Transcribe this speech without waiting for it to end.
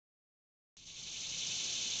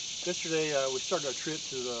Yesterday we started our trip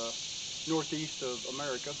to the northeast of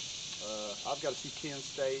America. I've got to see 10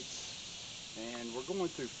 states, and we're going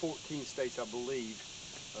through 14 states, I believe,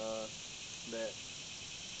 that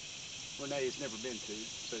Renee has never been to,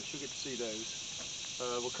 so she'll get to see those.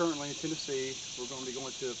 We're currently in Tennessee. We're going to be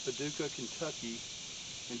going to Paducah, Kentucky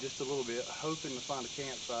in just a little bit, hoping to find a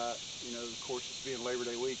campsite. You know, of course, it's being Labor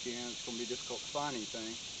Day weekend. It's going to be difficult to find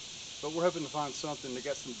anything. But we're hoping to find something. They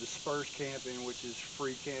got some dispersed camping, which is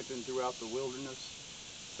free camping throughout the wilderness.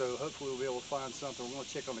 So hopefully we'll be able to find something. We're going to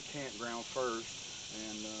check on the campground first,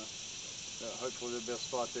 and hopefully there'll be a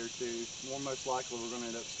spot there too. Most likely we're going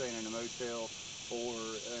to end up staying in a motel or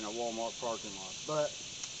in a Walmart parking lot. But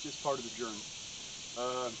it's just part of the journey.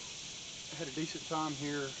 I had a decent time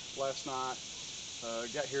here last night.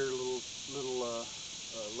 Got here a little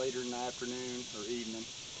later in the afternoon or evening,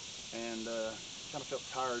 and kind of felt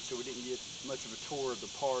tired, so we didn't get much of a tour of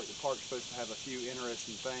the park. The park's supposed to have a few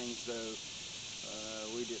interesting things, though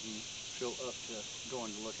we didn't feel up to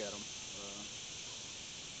going to look at them.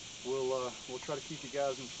 We'll try to keep you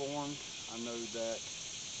guys informed. I know that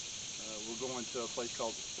we're going to a place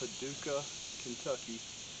called Paducah, Kentucky.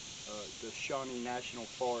 The Shawnee National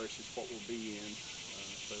Forest is what we'll be in.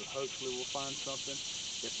 So hopefully we'll find something.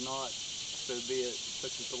 If not, so be it.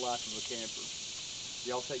 Such is the life of a camper.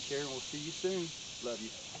 Y'all take care, and we'll see you soon. Love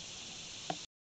you.